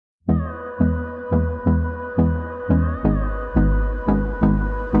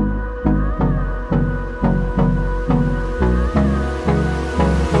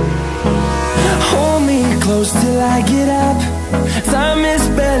I get up. Time is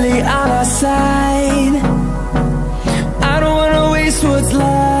barely on our side. I don't wanna waste what's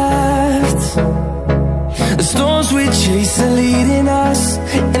left. The storms we chase are leading us,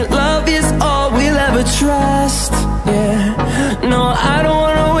 and love is all we'll ever trust. Yeah, no, I don't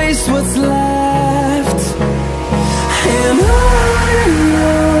wanna waste what's left. And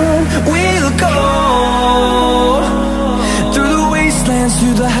on we'll go, through the wastelands,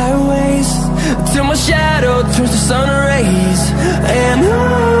 through the highways, till my shadow turns to sun rays. And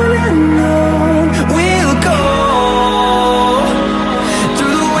on we'll go,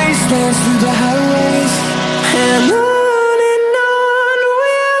 through the wastelands, through the highways, and on.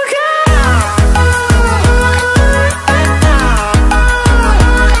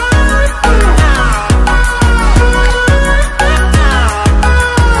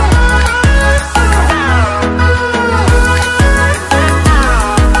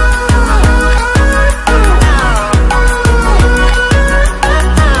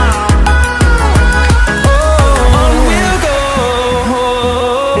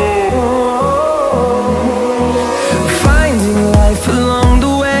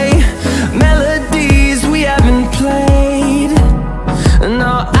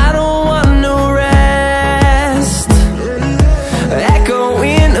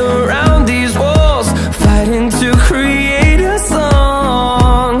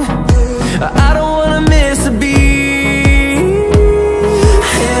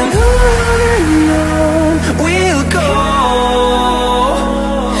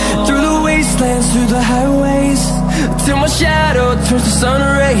 Through the highways, till my shadow turns to sun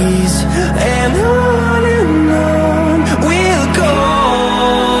rays. And on we'll go,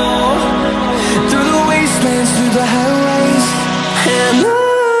 through the wastelands, through the highways, and on.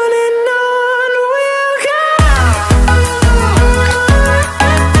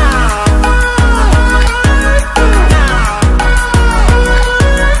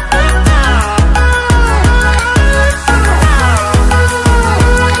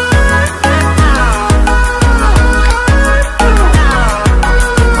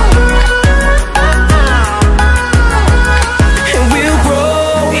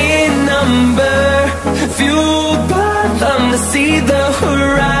 See the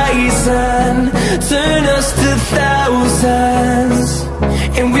horizon turn us to thousands,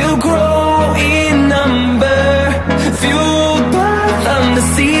 and we'll grow in number, fueled by them. To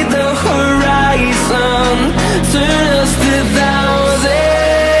see the horizon turn us to thousands,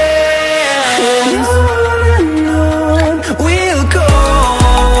 and on we'll go,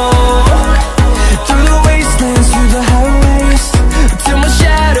 through the wastelands, through the highways, till my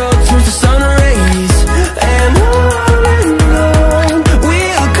shadow turns to sun rays. And on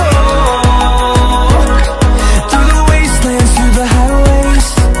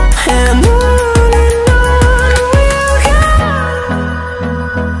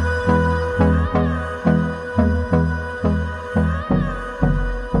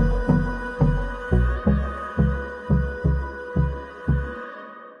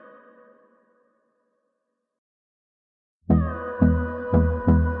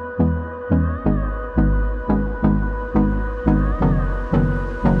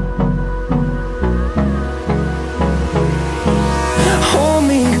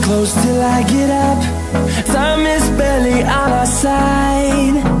close till I get up. Time is barely on our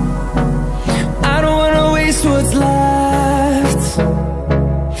side. I don't wanna waste what's left.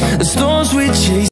 The storms we chase